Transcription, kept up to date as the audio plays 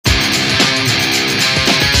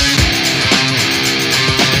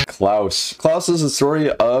Klaus. Klaus is the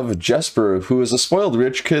story of Jesper, who is a spoiled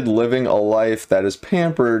rich kid living a life that is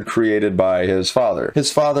pampered, created by his father.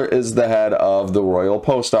 His father is the head of the Royal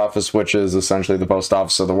Post Office, which is essentially the post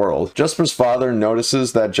office of the world. Jesper's father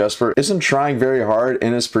notices that Jesper isn't trying very hard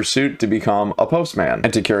in his pursuit to become a postman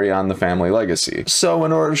and to carry on the family legacy. So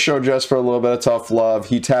in order to show Jesper a little bit of tough love,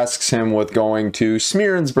 he tasks him with going to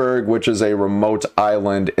Smeerensburg, which is a remote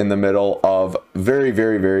island in the middle of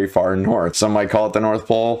very far north. Some might call it the North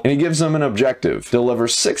Pole. And he gives him an objective: deliver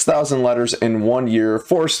 6,000 letters in 1 year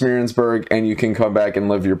for Smeerensburg, and you can come back and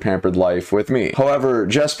live your pampered life with me. However,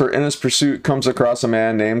 Jesper in his pursuit comes across a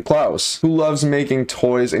man named Klaus, who loves making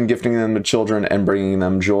toys and gifting them to children and bringing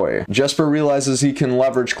them joy. Jesper realizes he can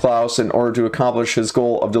leverage Klaus in order to accomplish his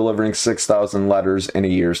goal of delivering 6,000 letters in a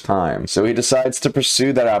year's time. So he decides to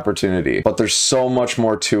pursue that opportunity, but there's so much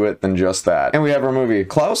more to it than just that. And we have our movie.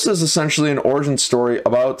 Klaus is essentially an origin story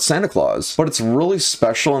about Santa Claus, but it's really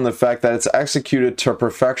special in the fact that it's executed to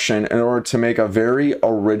perfection in order to make a very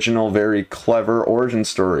original, very clever origin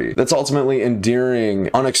story that's ultimately endearing,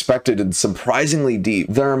 unexpected, and surprisingly deep.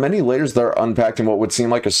 There are many layers that are unpacked in what would seem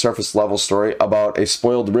like a surface level story about a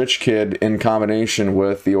spoiled rich kid in combination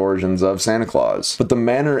with the origins of Santa Claus. But the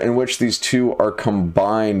manner in which these two are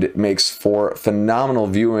combined makes for phenomenal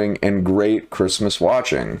viewing and great Christmas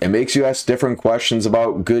watching. It makes you ask different questions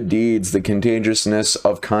about good deeds, the contagiousness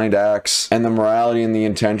of kind acts, and the morality and the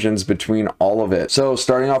intentions between all of it. So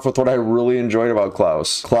starting off with what I really enjoyed about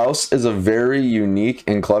Klaus. Klaus is a very unique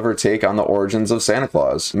and clever take on the origins of Santa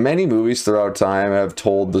Claus. Many movies throughout time have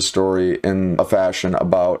told the story in a fashion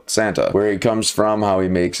about Santa, where he comes from, how he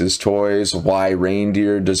makes his toys, why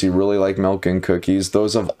reindeer, does he really like milk and cookies.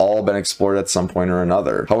 Those have all been explored at some point or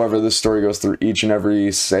another. However, this story goes through each and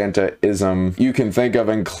every Santa-ism you can think of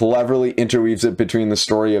and cleverly interweaves it between the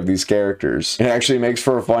story of these characters. It actually makes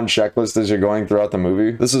for a fun checklist as you're going throughout the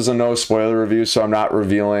movie. This is a no spoiler review, so I'm not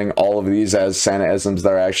revealing all of these as Santa-isms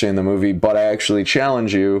that are actually in the movie, but I actually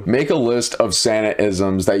challenge you, make a list of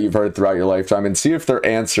Santa-isms that you've heard throughout your lifetime and see if they're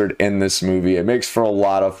answered in this movie. It makes for a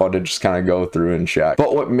lot of fun to just kind of go through and check.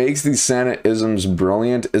 But what makes these Santa-isms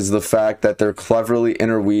brilliant is the fact that they're cleverly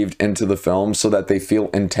interweaved into the film so that they feel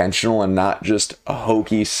intentional and not just a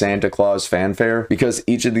hokey Santa Claus fanfare, because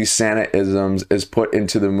each of these Santa-isms is put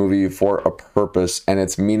into the movie for a purpose and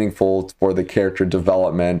it's meaningful for the character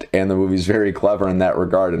development, and the movie's very clever in that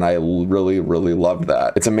regard, and I really loved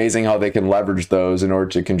that. It's amazing how they can leverage those in order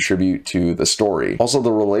to contribute to the story. Also,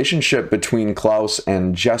 the relationship between Klaus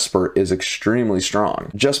and Jesper is extremely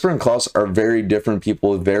strong. Jesper and Klaus are very different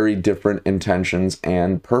people with very different intentions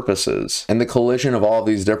and purposes, and the collision of all of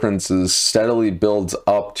these differences steadily builds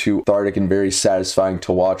up to cathartic and very satisfying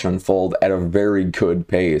to watch unfold at a very good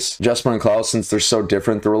pace. Jesper and Klaus, since they're so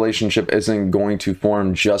different, the relationship isn't going to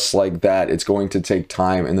form just like that. It's going to take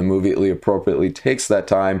time, and the movie appropriately takes that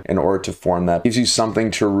time in order to form that. It gives you something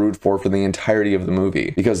to root for the entirety of the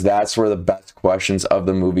movie, because that's where the best questions of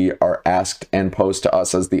the movie are asked and posed to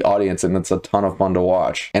us as the audience, and it's a ton of fun to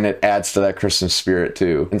watch, and it adds to that Christmas spirit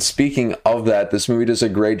too. And speaking of that, this movie does a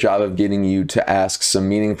great job of getting you to ask some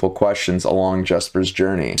meaningful questions along Jesper's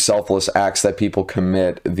journey. Selfless acts that people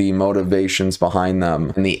commit, the motivations behind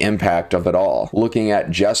them, and the impact of it all. Looking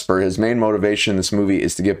at Jesper, his main motivation in this movie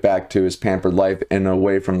is to get back to his pampered life and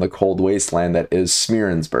away from the cold wasteland that is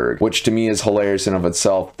Smeerensburg, which to me is hilarious in of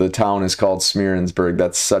itself. The town is called Smeerensburg.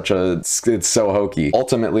 That's such a, it's so hokey.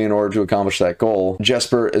 Ultimately, in order to accomplish that goal,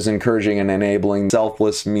 Jesper is encouraging and enabling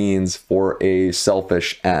selfless means for a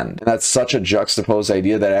selfish end. And that's such a juxtaposed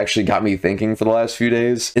idea that actually got me thinking for the last few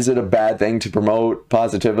days. Is it a bad thing to promote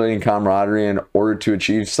positivity and camaraderie in order to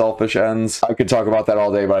achieve selfish ends? I could talk about that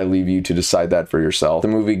all day, but I leave you to decide that for yourself. The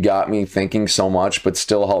movie got me thinking so much, but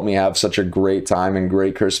still helped me have such a great time, and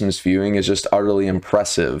great Christmas viewing is just utterly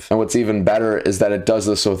impressive. And what's even better is that it does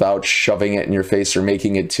this without shoving it in your face or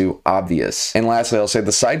making it too obvious. And lastly, I'll say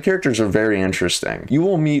the side characters are very interesting. You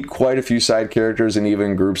will meet quite a few side characters and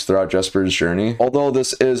even groups throughout Jesper's journey. Although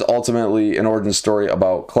this is ultimately an origin story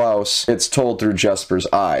about Klaus, it's told through Jesper's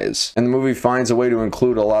eyes. And the movie finds a way to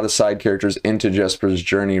include a lot of side characters into Jesper's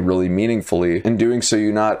journey really meaningfully. In doing so,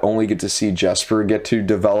 you not only get to see Jesper get to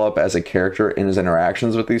develop as a character in his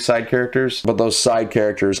interactions with these side characters, but those side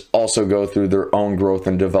characters also go through their own growth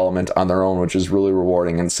and development on their own, which is really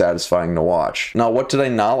rewarding and satisfying to watch. Now, what did I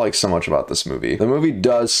not like so much about this movie? The movie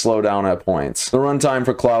does slow down at points. The runtime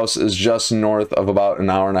for Klaus is just north of about an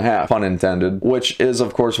hour and a half, pun intended, which is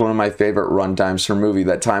of course one of my favorite runtimes for a movie.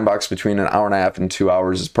 That time box between an hour and a half and 2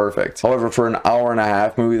 hours is perfect. However, for an hour and a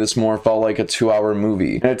half movie, this more felt like a 2-hour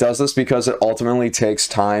movie. And it does this because it ultimately takes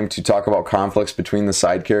time to talk about conflicts between the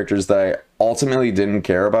side characters that I ultimately didn't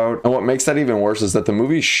care about. And what makes that even worse is that the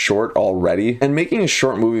movie's short already, and making a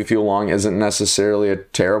short movie feel long isn't necessarily a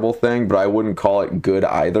terrible thing, but I wouldn't call it good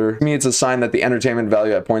either. To me, it's a sign that the entertainment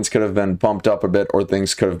value at points could have been bumped up a bit, or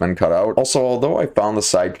things could have been cut out. Also, although I found the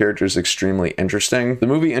side characters extremely interesting, the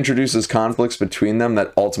movie introduces conflicts between them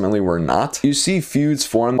that ultimately were not. You see feuds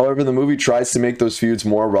form, however the movie tries to make those feuds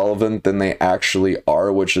more relevant than they actually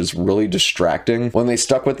are, which is really distracting. When they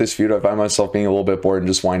stuck with this feud, I find myself being a little bit bored and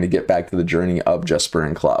just wanting to get back to the journey of Jesper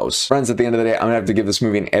and Klaus. Friends, at the end of the day, I'm gonna have to give this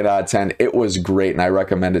movie an 8 out of 10. It was great, and I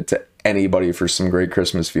recommend it to anybody for some great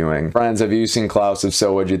Christmas viewing. Friends, have you seen Klaus? If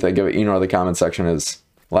so, what'd you think of it? You know where the comment section is.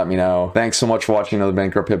 Let me know. Thanks so much for watching another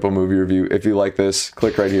Bankrupt Hippo movie review. If you like this,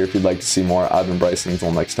 click right here if you'd like to see more. I've been Bryson.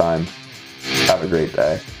 Until next time, have a great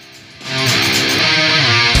day.